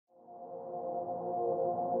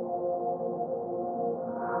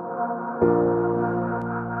I'm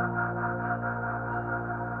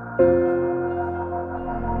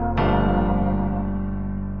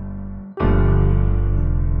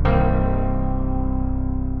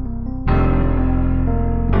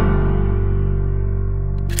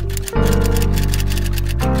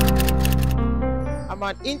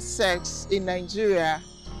an intersex in Nigeria,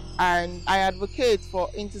 and I advocate for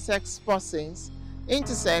intersex persons.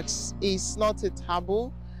 Intersex is not a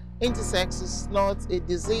taboo. Intersex is not a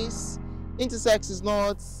disease. Intersex is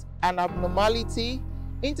not an abnormality.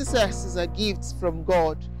 Intersex is a gift from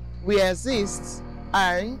God. We exist,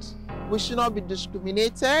 and we should not be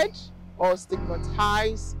discriminated or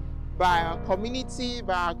stigmatized by our community,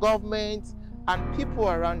 by our government, and people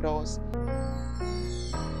around us.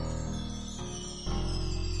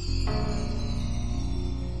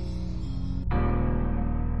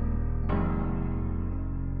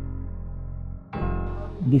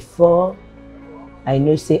 Before I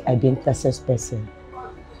know say I be intersex person,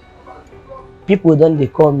 people don't they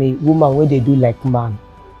call me woman where they do like man.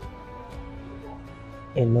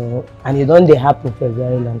 You know, and it don't they happen for a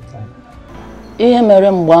very long time.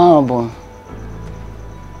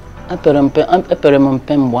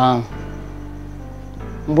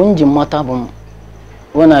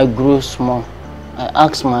 When I grew small, I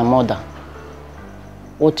asked my mother,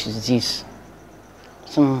 what is this?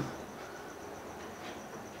 Some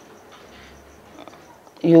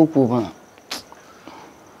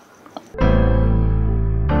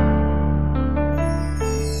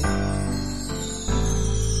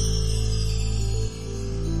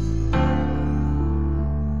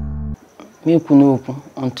me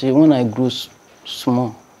until when I grew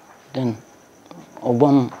small, then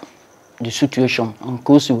the situation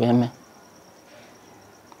and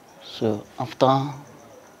so after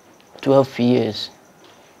 12 years,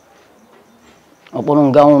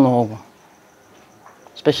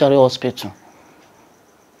 especially hospital.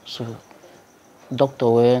 So doctor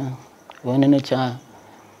when in a child,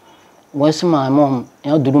 once my mom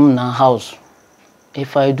in the room in our house,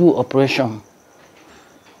 if I do operation,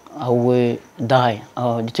 I will die.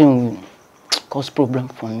 The thing will cause problem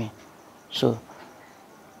for me. So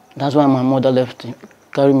that's why my mother left,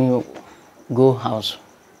 carry me go house.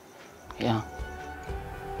 Yeah.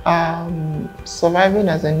 Surviving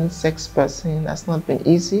as an intersex person has not been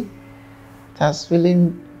easy. It has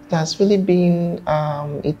really been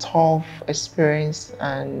a tough experience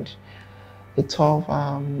and a tough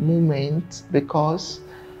moment, because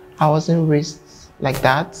I wasn't raised like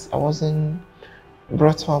that. I wasn't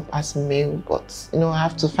brought up as a male, but you know, I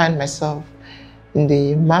have to find myself in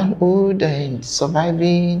the manhood and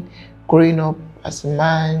surviving, growing up as a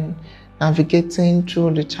man, navigating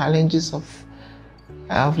through the challenges of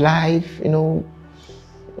life, you know,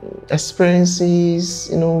 experiences,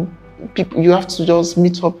 you know, people. You have to just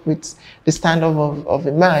meet up with the standard of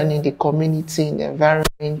a man in the community, in the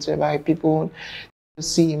environment, whereby people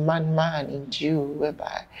see a man in you,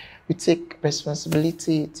 whereby we take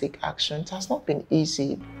responsibility, take action. It has not been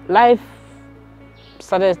easy. Life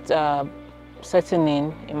started setting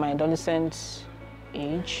in my adolescent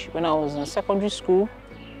age when I was in secondary school.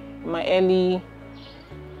 My early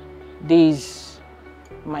days,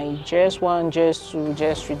 my JS1, JS2,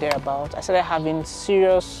 JS3 thereabout, I started having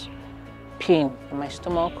serious pain in my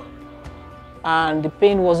stomach, and the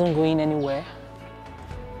pain wasn't going anywhere.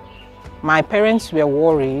 My parents were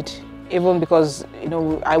worried, even because, you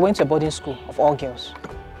know, I went to a boarding school of all girls.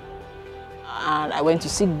 And I went to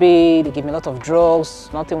sick bay, they gave me a lot of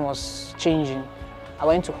drugs, nothing was changing. I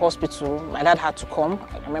went to hospital, my dad had to come.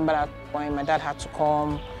 I remember that point, my dad had to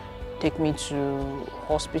come, take me to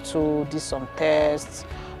hospital, did some tests.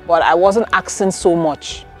 But I wasn't asking so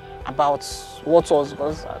much about what was,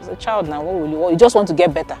 because as a child now, what will you want? You just want to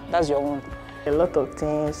get better, that's your own. A lot of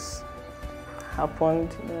things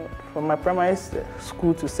happened, you know, from my primary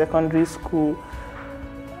school to secondary school.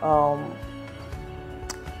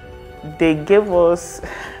 They gave us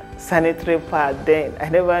sanitary pad then. I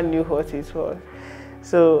never knew what it was.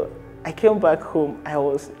 So I came back home. I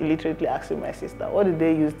was illiterately asking my sister, what did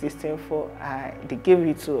they use this thing for? They gave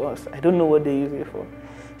it to us. I don't know what they use it for.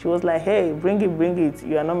 She was like, hey, bring it.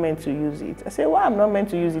 You are not meant to use it. I said, why I'm not meant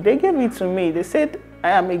to use it? They gave it to me. They said, I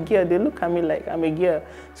am a girl. They look at me like I'm a girl.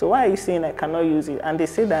 So why are you saying I cannot use it? And they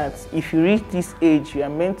say that if you reach this age, you are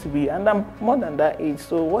meant to be. And I'm more than that age.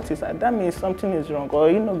 So what is that? That means something is wrong. Or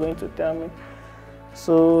you're not going to tell me.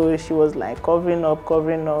 So she was like covering up.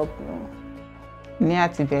 Ní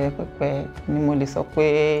àti bẹ̀rẹ̀ pẹ̀pẹ̀ ni mo lè sọ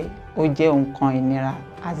pé ó jẹ́ nǹkan ìnira,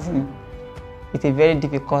 as in it's a very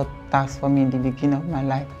difficult task for me in the beginning of my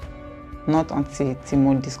life, not until tí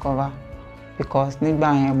mo discover, because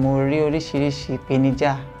nígbà yẹn mo rí oríṣiríṣi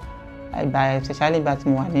ìpèníjà especially ìgbà tí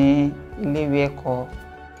mo wà ní ilé-ìwé ẹ̀kọ́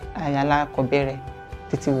alákọ̀ọ́bẹ̀rẹ̀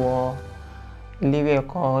títí wọ ilé-ìwé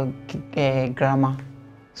ẹ̀kọ́ grammar.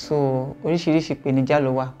 So oríṣiríṣi ìpèníjà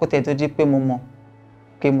ló wà kó tẹ̀ tó di pé mo mọ̀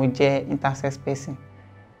pé mo jẹ́ intersex person.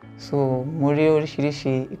 So mo rí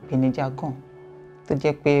oríṣiríṣi ìpèníjà gan tó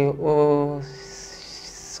jẹ́ pé ó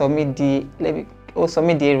sọ mí di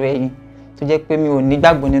èrò ẹ̀yìn tó jẹ́ pé mi ò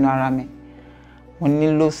nígbàgbọ́ nínú ara mi. Mo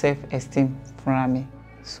ní low self esteem fúnra mi.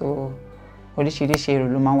 So oríṣiríṣi èrò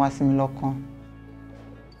ló máa ń wá sí mi lọ́kàn.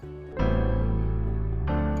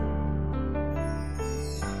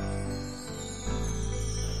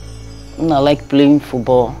 I like playing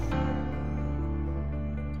football.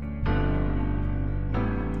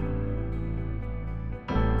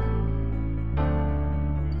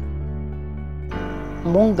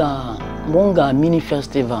 Monga mini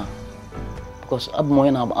festival because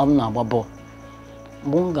I'm na babo.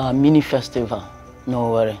 Monga mini festival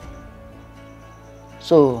no worry.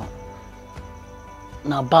 So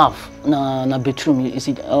na bath na bedroom is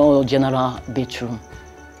it all general bedroom.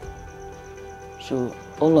 So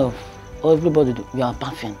everybody we are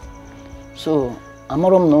bathing. So I'm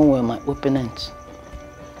not know where my opponent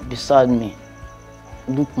beside me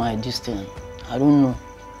look my distance. I don't know.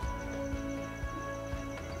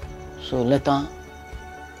 So later,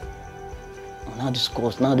 now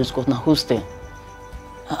discuss, now who's there?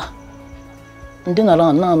 And then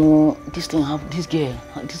around now, this thing have this girl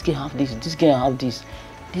have this, this girl have this,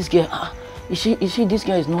 this girl. Is she? This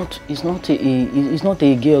girl is not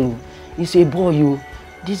a girl. It's a boy. You,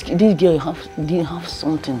 this girl have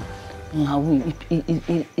something. In her way.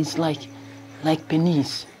 It's like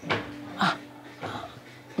penis.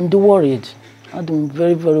 I'm worried. I'm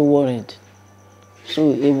very worried.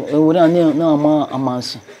 So now I'm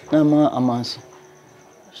amansi.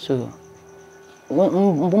 So when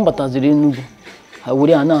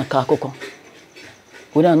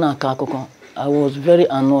I was very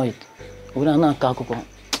annoyed.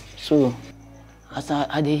 So as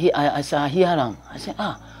I hear them, I say,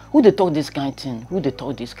 who they talk this kind of thing? Who they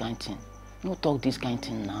talk this kind of thing? No talk this kind of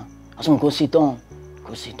thing now. I said, go sit down.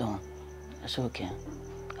 I said, okay.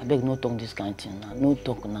 I beg no talk this kind of thing now. No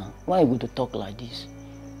talk now. Why would you talk like this?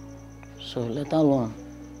 So later on,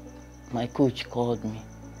 my coach called me.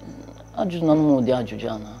 I just don't know the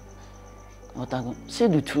Ajujana. But I go, say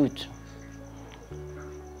the truth.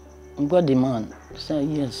 I'm got the man. He said,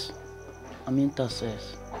 yes, I'm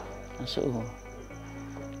intersex. I said, oh,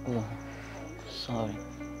 sorry.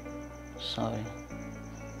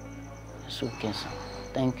 It's okay, sir.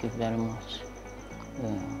 Thank you very much.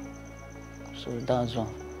 So that's all.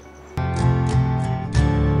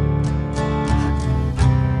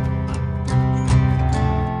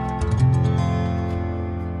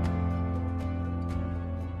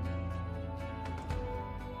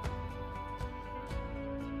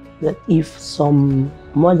 That if some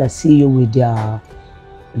mother see you with their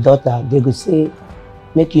daughter, they could say,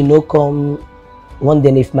 make you no come. One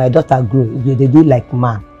day if my daughter grow, they do like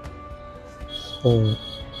man. So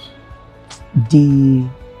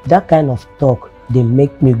that kind of talk, they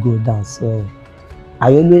make me go down. So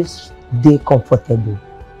I always stay comfortable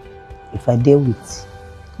if I deal with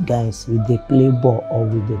guys with the play ball or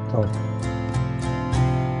with the talk.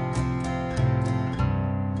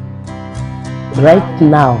 Right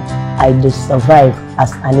now, I just survive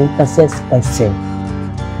as an intersex person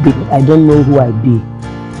because I don't know who I be.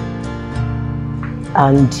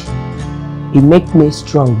 And it makes me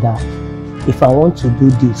strong that if I want to do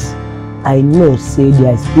this, I know say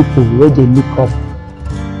there's people where they look up,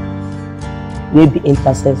 maybe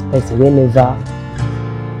intersex person will never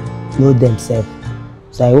know themselves.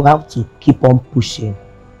 So I will have to keep on pushing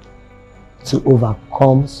to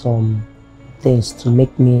overcome some things to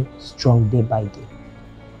make me strong day by day.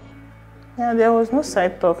 Yeah, there was no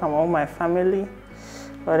side talk among my family,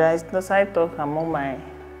 but there is no side talk among my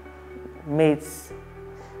mates.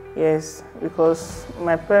 Yes, because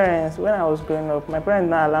my parents, when I was growing up, my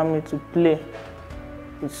parents didn't allow me to play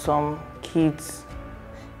with some kids.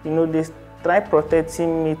 You know, they tried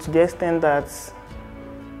protecting me to the extent that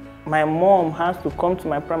my mom has to come to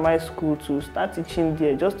my primary school to start teaching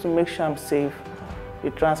there just to make sure I'm safe. They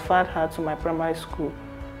transferred her to my primary school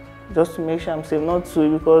just to make sure I'm safe, not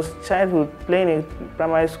to, because childhood playing in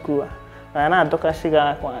primary school, and I do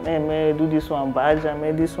this one, I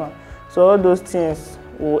made this one. So all those things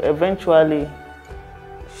will eventually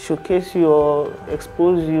showcase you or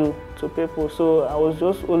expose you to people. So I was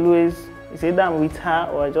just always, it's either I'm with her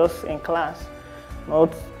or just in class,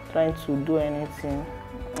 not trying to do anything.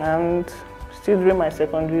 And still during my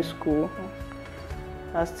secondary school,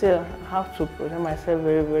 I still have to protect myself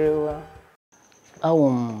very well.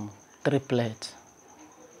 triplet.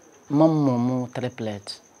 Mom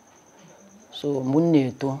triplet. So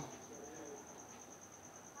Muneto,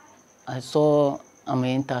 I saw I'm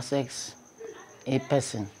an intersex a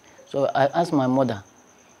person. So I asked my mother,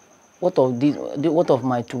 what of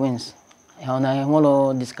my twins? And I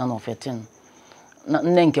want this kind of a thing.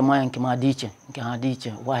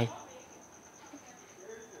 Why?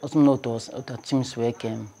 Also notice that teams where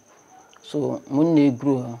came. So when they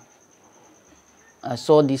grew, I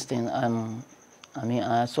saw this thing.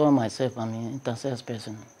 I saw myself. I'm an intersex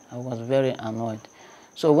person. I was very annoyed.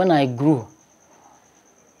 So when I grew,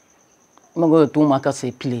 I'm going to Maka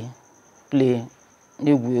say play.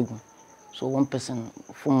 So one person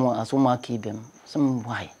from as one keep them. Some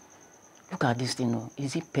why? Look at this thing.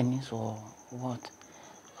 Is it penis or what?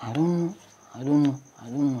 I don't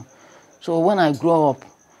know. So when I grew up,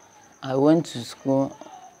 I went to school.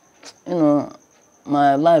 You know,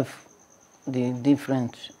 my life is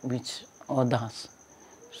different with others.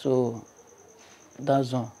 So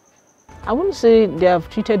that's all. I wouldn't say they have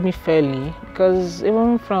treated me fairly, because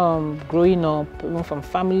even from growing up, even from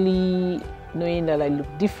family, knowing that I look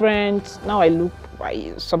different, now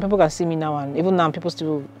some people can see me now, and even now people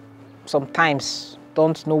still sometimes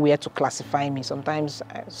don't know where to classify me. Sometimes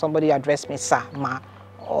somebody address me sir, ma,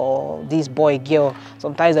 or this boy, girl.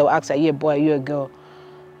 Sometimes they'll ask, are you a boy, are you a girl?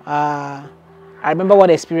 I remember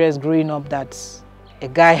one experience growing up that a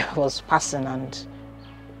guy was passing and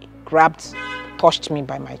touched me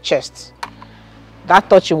by my chest. That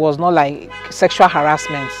touching was not like sexual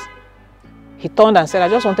harassment. He turned and said, I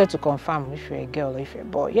just wanted to confirm if you're a girl or if you're a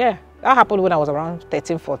boy. Yeah, that happened when I was around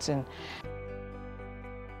 13, 14.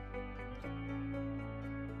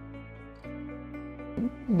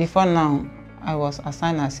 Before now, I was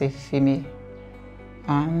assigned as a female,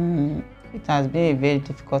 and it has been very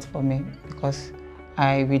difficult for me because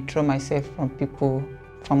I withdraw myself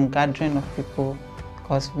from gathering of people,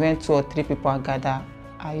 because when 2 or 3 people are gathered,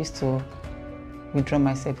 I used to withdraw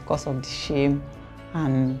myself because of the shame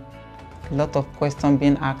and a lot of questions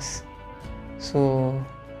being asked. So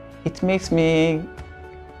it makes me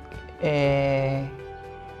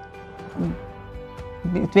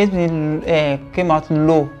came out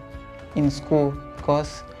low in school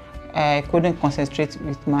because I couldn't concentrate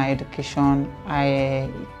with my education. I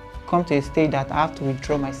come to a stage that I have to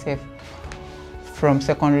withdraw myself from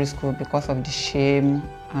secondary school because of the shame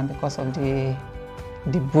and because of the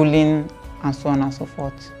bullying and so on and so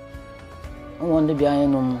forth. One day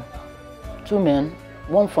behind 2 men,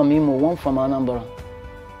 one from Imo, one from Anambra.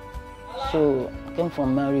 So I came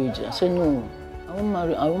from marriage. I said, no, I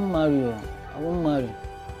won't marry you. I won't marry.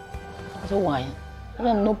 I said, why? I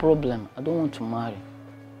said, no problem. I don't want to marry.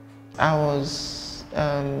 I was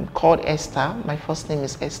called Esther. My first name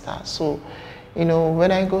is Esther. So, you know,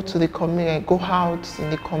 when I go to the community, I go out in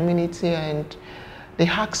the community and they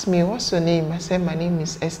ask me, what's your name? I said, my name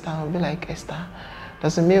is Esther. I'll be like, Esther.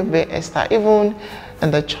 Doesn't mean be Esther. Even in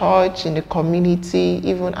the church, in the community,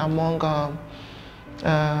 even among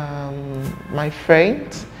my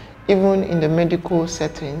friends, even in the medical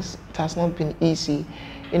settings, it has not been easy.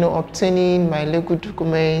 You know, obtaining my legal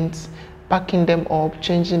documents, backing them up,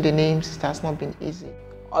 changing the names, it has not been easy.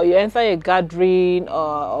 Or you enter a gathering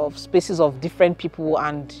of spaces of different people,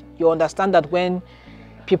 and you understand that when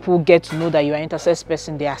people get to know that you are an intersex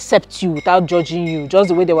person, they accept you without judging you, just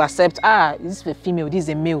the way they will accept, this is a female, this is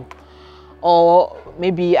a male. Or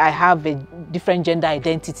maybe I have a different gender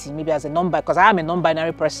identity, maybe as a because I am a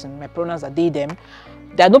non-binary person, my pronouns are they, them.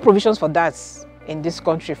 There are no provisions for that in this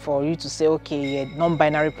country for you to say, okay, you're a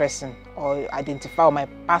non-binary person, or identify, or my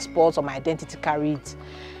passport or my identity carried,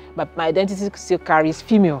 but my identity still carries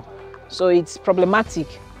female. So it's problematic.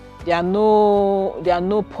 There are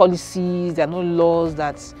no policies, there are no laws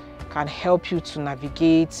that can help you to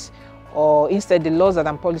navigate, or instead the laws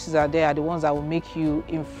and policies are there are the ones that will make you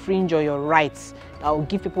infringe on your rights, that will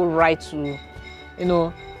give people right to, you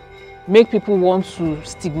know, make people want to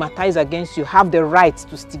stigmatize against you, have the right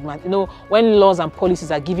to stigmatize. You know, when laws and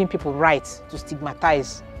policies are giving people rights to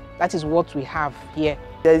stigmatize, that is what we have here.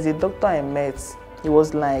 There is a doctor I met. He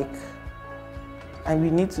was like, and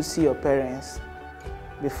we need to see your parents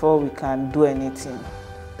before we can do anything.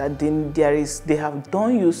 That they have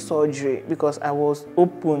done you surgery, because I was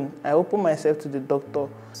open. I opened myself to the doctor.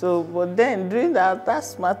 So, but then during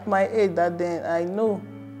that's at my age, that then I know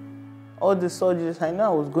all the surgeries. I know I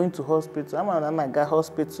was going to hospital. I'm at my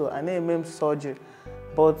hospital. I know surgery,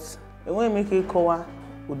 but when make it cover,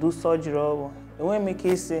 we do surgery. And when make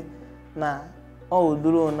it say, nah, all we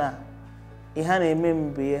do now, it had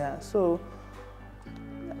a So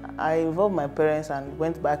I involved my parents and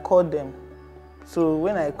went back, called them. So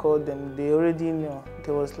when I called them, they already know.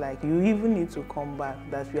 They was like, you even need to come back,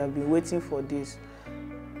 that we have been waiting for this,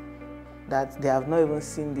 that they have not even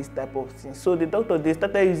seen this type of thing. So the doctor, they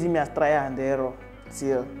started using me as trial and error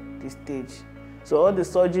till this stage. So all the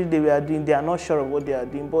surgery they were doing, they are not sure of what they are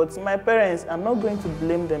doing. But my parents, I'm not going to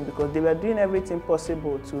blame them because they were doing everything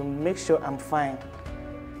possible to make sure I'm fine.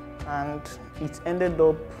 And it ended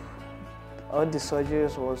up, all the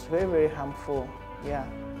surgeries was very, very harmful. Yeah,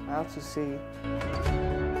 I have to say.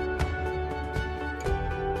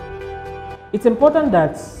 It's important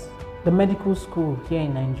that the medical school here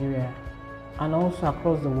in Nigeria and also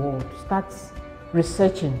across the world starts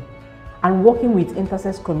researching and working with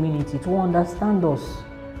intersex community to understand us,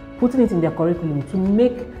 putting it in their curriculum to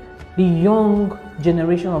make the young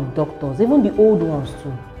generation of doctors, even the old ones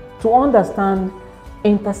too, to understand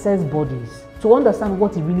intersex bodies, to understand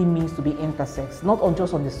what it really means to be intersex, not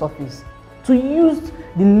just on the surface, to use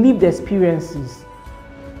the lived experiences,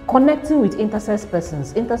 connecting with intersex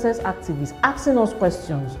persons, intersex activists, asking us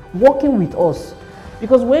questions, working with us.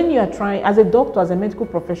 Because when you are trying, as a doctor, as a medical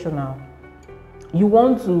professional, you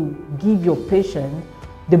want to give your patient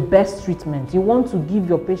the best treatment. You want to give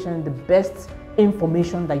your patient the best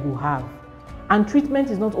information that you have. And treatment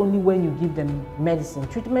is not only when you give them medicine.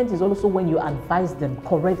 Treatment is also when you advise them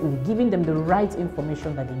correctly, giving them the right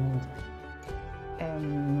information that they need.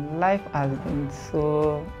 Life has been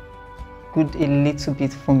so good a little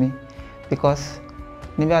bit for me because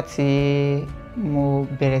nígbà tí mo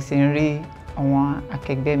bẹ̀rẹ̀ sí ń rí àwọn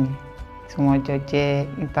akẹgbẹ́ mi tí wọ́n jọ jẹ́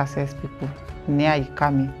intersex people ní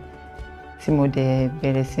àyíká mi tí mo dẹ̀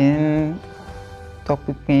bẹ̀rẹ̀ sí ń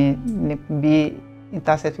tọpinpin ní bí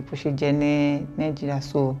intersex people ṣe jẹ́ ní Nigeria,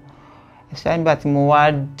 so especially nígbà tí mo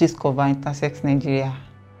wá discover Intersex Nigeria,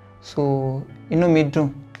 so inú mi dùn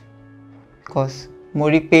because mo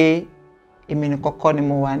rí pé èmi nìkan kọ́ ni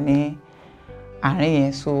mo wà ní àárín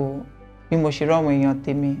yẹn, so bí mo ṣe rí àwọn èèyàn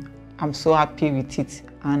tèmi, I'm so happy with it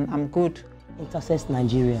and I'm good. Intersex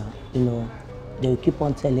Nigeria, you know, they will keep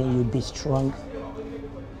on telling you, be strong,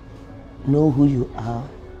 know who you are.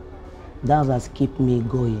 That has kept me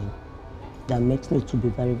going. That makes me to be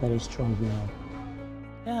very, very strong now.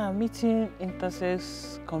 Yeah, meeting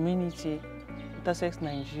intersex community, Intersex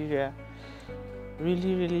Nigeria,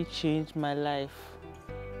 really changed my life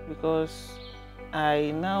because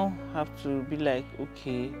I now have to be like,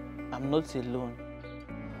 okay, I'm not alone.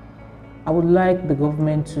 I would like the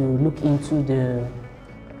government to look into the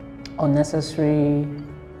unnecessary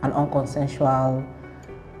and unconsensual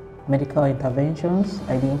medical interventions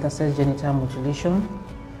like the intersex genital mutilation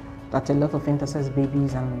that a lot of intersex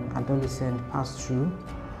babies and adolescents pass through,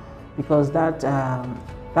 because that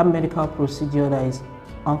medical procedure that is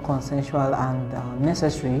unconsensual and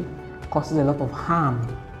necessary causes a lot of harm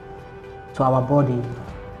to our body,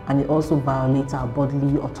 and it also violates our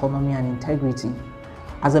bodily autonomy and integrity.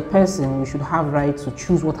 As a person, we should have right to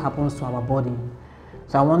choose what happens to our body.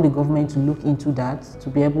 So I want the government to look into that, to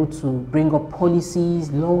be able to bring up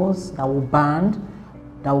policies, laws that will ban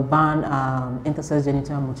intersex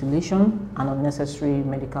genital mutilation and unnecessary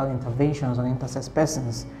medical interventions on intersex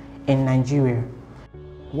persons in Nigeria.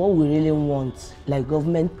 What we really want, like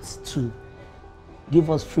government to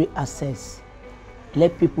give us free access,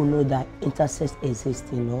 let people know that intersex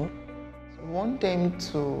exists, you know. We want them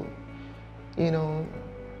to, you know,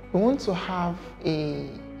 we want to have a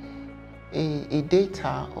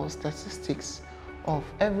data or statistics of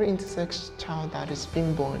every intersex child that is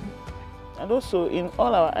being born. And also in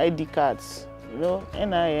all our ID cards, you know,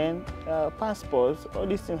 NIN, passports, all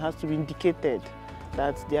these things has to be indicated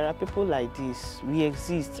that there are people like this, we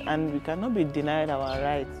exist, and we cannot be denied our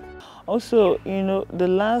rights. Also, you know, the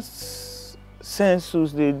last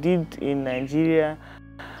census they did in Nigeria,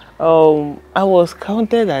 I was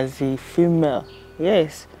counted as a female,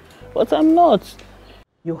 yes, but I'm not.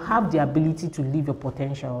 You have the ability to live your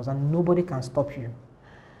potentials and nobody can stop you.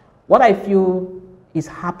 What I feel is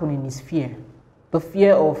happening is fear. The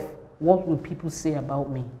fear of what will people say about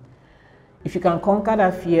me. If you can conquer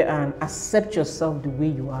that fear and accept yourself the way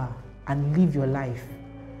you are and live your life,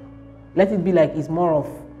 let it be like it's more of,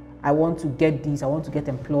 I want to get this, I want to get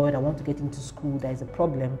employed, I want to get into school, there is a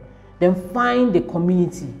problem, then find the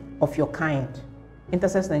community of your kind.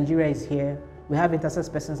 Intersex Nigeria is here. We have intersex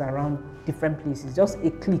persons around different places. Just a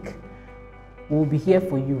click, we'll be here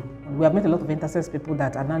for you. We have met a lot of intersex people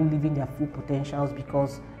that are now living their full potentials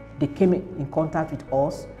because they came in contact with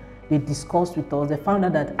us, they discussed with us, they found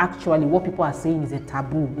out that actually what people are saying is a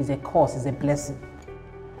taboo, is a curse, is a blessing.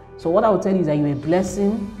 So what I will tell you is that you're a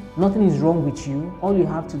blessing, nothing is wrong with you. All you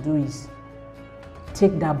have to do is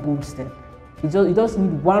take that bold step. You just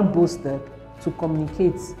need one bold step to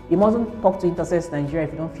communicate. You mustn't talk to Intersex Nigeria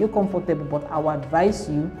if you don't feel comfortable, but I would advise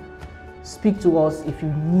you, speak to us if you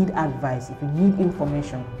need advice, if you need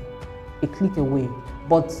information, a click away.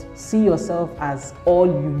 But see yourself as all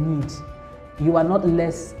you need. You are not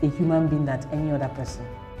less a human being than any other person.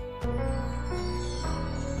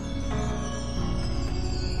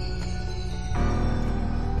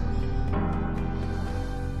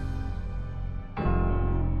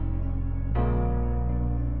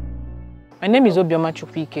 My name is Obioma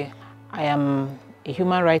Chukwuike. I am a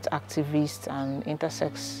human rights activist and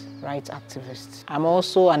intersex rights activist. I'm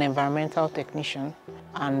also an environmental technician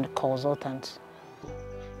and consultant.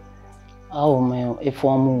 I'm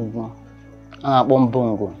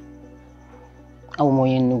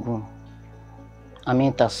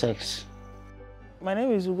intersex. My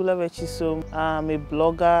name is Ugula Vechisom. I'm a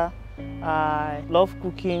blogger. I love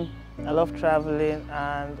cooking, I love traveling,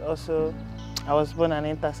 and also I was born an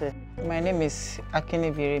intersex. My name is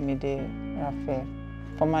Akinebiremide Raphael,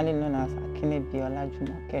 formerly known as Akinebiola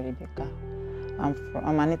Jumoke Rebecca.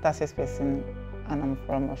 I'm an intersex person and I'm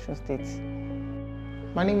from Osun State.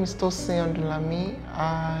 My name is Tosin Ondulami.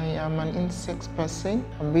 I am an intersex person.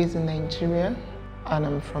 I'm based in Nigeria and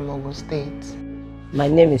I'm from Ogun State. My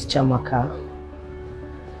name is Chamaka,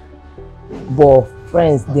 but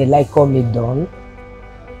friends, they like call me Don.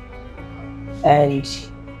 And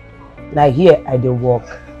now here I do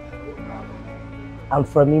work. I'm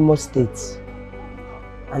from Imo State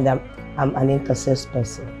and I'm an intersex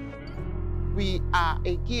person. We are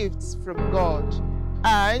a gift from God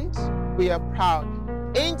and we are proud.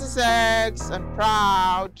 Intersex and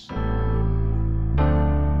proud.